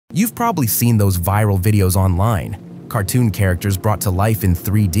You've probably seen those viral videos online, cartoon characters brought to life in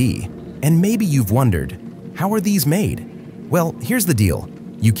 3D, and maybe you've wondered, how are these made? Well, here's the deal.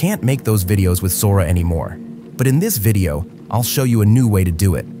 You can't make those videos with Sora anymore. But in this video, I'll show you a new way to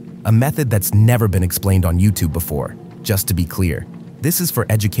do it, a method that's never been explained on YouTube before. Just to be clear, this is for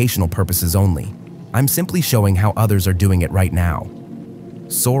educational purposes only. I'm simply showing how others are doing it right now.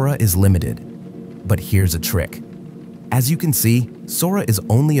 Sora is limited, but here's a trick. As you can see, Sora is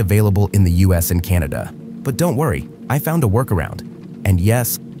only available in the US and Canada. But don't worry, I found a workaround. And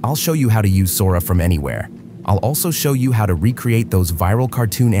yes, I'll show you how to use Sora from anywhere. I'll also show you how to recreate those viral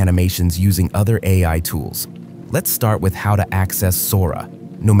cartoon animations using other AI tools. Let's start with how to access Sora,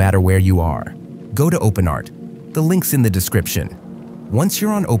 no matter where you are. Go to OpenArt. The link's in the description. Once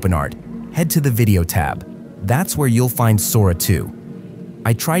you're on OpenArt, head to the Video tab. That's where you'll find Sora 2.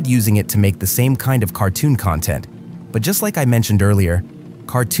 I tried using it to make the same kind of cartoon content, but just like I mentioned earlier,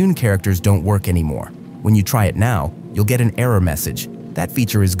 cartoon characters don't work anymore. When you try it now, you'll get an error message. That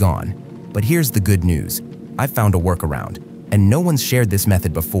feature is gone. But here's the good news. I found a workaround, and no one's shared this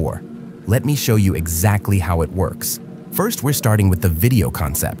method before. Let me show you exactly how it works. First, we're starting with the video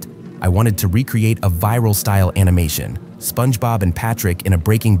concept. I wanted to recreate a viral style animation, SpongeBob and Patrick in a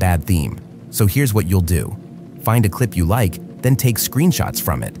Breaking Bad theme. So here's what you'll do. Find a clip you like, then take screenshots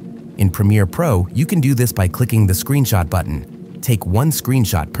from it. In Premiere Pro, you can do this by clicking the screenshot button. Take one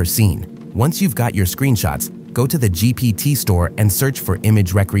screenshot per scene. Once you've got your screenshots, go to the GPT store and search for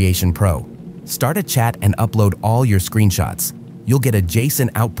Image Recreation Pro. Start a chat and upload all your screenshots. You'll get a JSON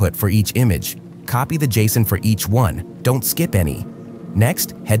output for each image. Copy the JSON for each one, don't skip any.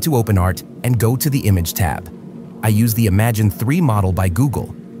 Next, head to OpenArt and go to the Image tab. I use the Imagen 3 model by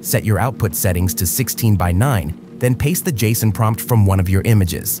Google. Set your output settings to 16:9, then paste the JSON prompt from one of your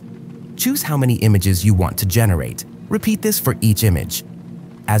images. Choose how many images you want to generate. Repeat this for each image.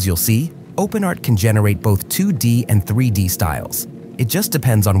 As you'll see, OpenArt can generate both 2D and 3D styles. It just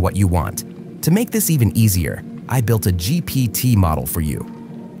depends on what you want. To make this even easier, I built a GPT model for you.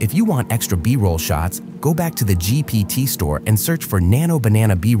 If you want extra B-roll shots, go back to the GPT store and search for Nano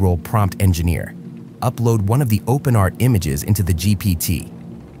Banana B-roll prompt engineer. Upload one of the OpenArt images into the GPT.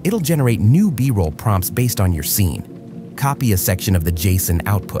 It'll generate new B-roll prompts based on your scene. Copy a section of the JSON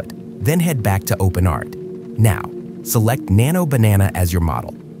output, then head back to OpenArt. Now, select Nano Banana as your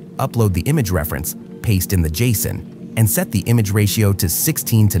model. Upload the image reference, paste in the JSON, and set the image ratio to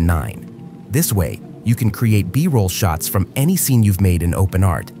 16:9. This way, you can create B-roll shots from any scene you've made in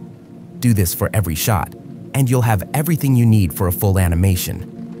OpenArt. Do this for every shot, and you'll have everything you need for a full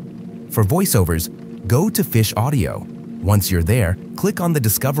animation. For voiceovers, go to Fish Audio. Once you're there, click on the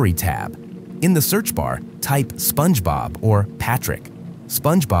Discovery tab. In the search bar, type SpongeBob or Patrick.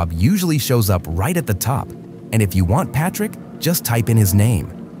 SpongeBob usually shows up right at the top, and if you want Patrick, just type in his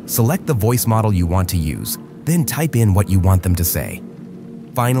name. Select the voice model you want to use, then type in what you want them to say.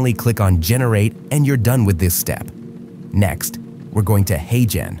 Finally, click on Generate, and you're done with this step. Next, we're going to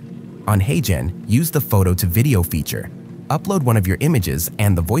HeyGen. On HeyGen, use the photo to video feature. Upload one of your images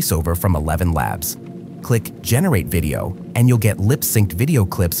and the voiceover from ElevenLabs. Click Generate Video, and you'll get lip-synced video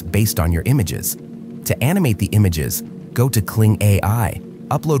clips based on your images. To animate the images, go to Kling AI.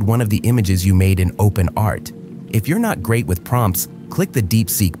 Upload one of the images you made in OpenArt. If you're not great with prompts, click the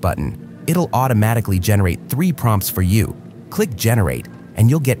DeepSeek button. It'll automatically generate 3 prompts for you. Click Generate, and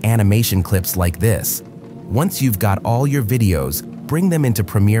you'll get animation clips like this. Once you've got all your videos, bring them into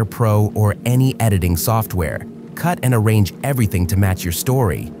Premiere Pro or any editing software. Cut and arrange everything to match your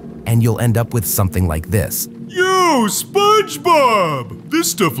story, and you'll end up with something like this. Yo, SpongeBob!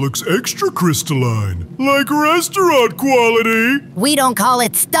 This stuff looks extra crystalline, like restaurant quality. We don't call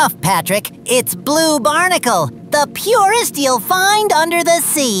it stuff, Patrick. It's blue barnacle, the purest you'll find under the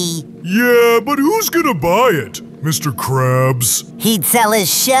sea. Yeah, but who's gonna buy it, Mr. Krabs? He'd sell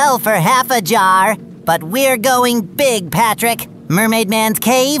his shell for half a jar. But we're going big, Patrick. Mermaid Man's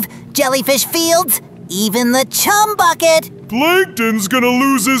cave, jellyfish fields, even the chum bucket. Plankton's gonna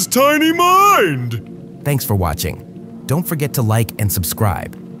lose his tiny mind. Thanks for watching. Don't forget to like and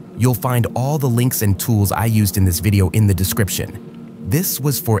subscribe. You'll find all the links and tools I used in this video in the description. This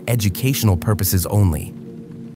was for educational purposes only.